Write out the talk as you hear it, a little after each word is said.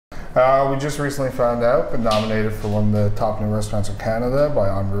We just recently found out, been nominated for one of the top new restaurants in Canada by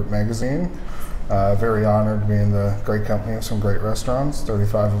enRoute magazine. Very honored to be in the great company of some great restaurants,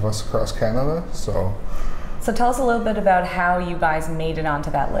 35 of us across Canada. So tell us a little bit about how you guys made it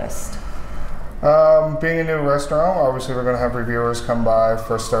onto that list. Being a new restaurant, obviously we're going to have reviewers come by.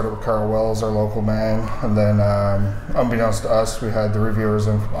 First started with Carl Wells, our local man, and then unbeknownst to us, we had the reviewers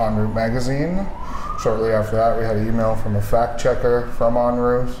in enRoute magazine. Shortly after that, we had an email from a fact checker from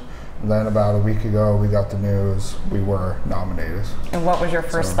enRoute. And then about a week ago, we got the news we were nominated. And what was your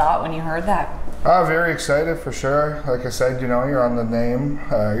first thought when you heard that? Very excited for sure. Like I said, you know, you're on the name,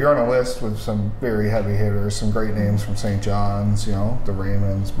 you're on a list with some very heavy hitters, some great names from St. John's, you know, the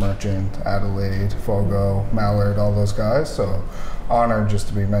Raymonds, Merchant, Adelaide, Fogo, Mallard, all those guys. So honored just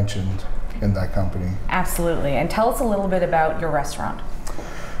to be mentioned in that company. Absolutely. And tell us a little bit about your restaurant.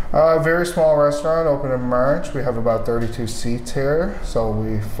 Very small restaurant, opened in March. We have about 32 seats here, so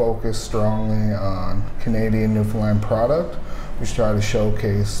we focus strongly on Canadian Newfoundland product. We try to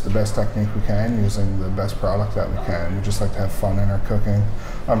showcase the best technique we can using the best product that we can. We just like to have fun in our cooking,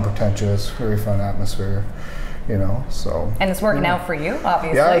 unpretentious, very fun atmosphere, you know, so. And it's working out for you,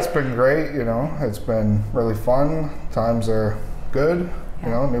 obviously. Yeah, it's been great, you know, it's been really fun. Times are good. You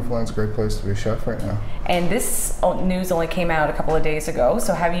know, Newfoundland's a great place to be a chef right now. And this news only came out a couple of days ago,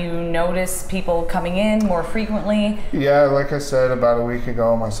 so have you noticed people coming in more frequently? Yeah, like I said, about a week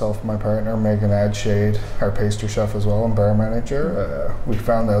ago, myself and my partner, Megan Adshade, our pastry chef as well and bar manager, we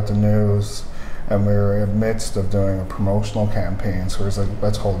found out the news and we were in the midst of doing a promotional campaign, so we was like,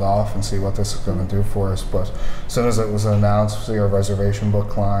 let's hold off and see what this is going to do for us. But as soon as it was announced, see our reservation book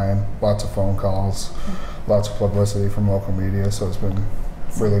climb, lots of phone calls, lots of publicity from local media, so it's been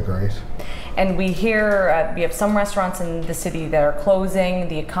really great. And we hear we have some restaurants in the city that are closing.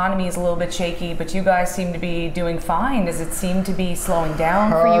 The economy is a little bit shaky, but you guys seem to be doing fine. Does it seem to be slowing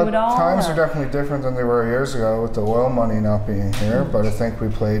down for you at all? Times are definitely different than they were years ago with the oil money not being here, but I think we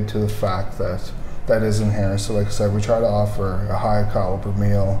played to the fact that that isn't here. So like I said, we try to offer a high caliber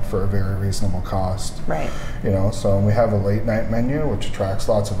meal for a very reasonable cost. Right. You know, so we have a late night menu which attracts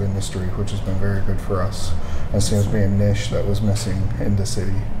lots of industry, which has been very good for us. And it seems to be a niche that was missing in the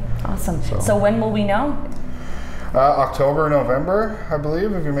city. Awesome. So when will we know? October, November, I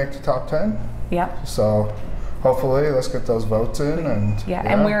believe, if you make the top 10. Yep. So hopefully, let's get those votes in. And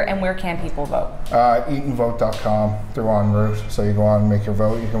and where can people vote? eatandvote.com through enRoute. So you go on and make your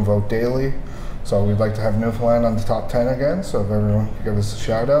vote. You can vote daily. So we'd like to have Newfoundland on the top 10 again. So if everyone could give us a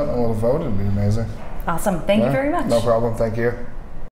shout out and a little vote, it'd be amazing. Awesome. Thank you very much. No problem. Thank you.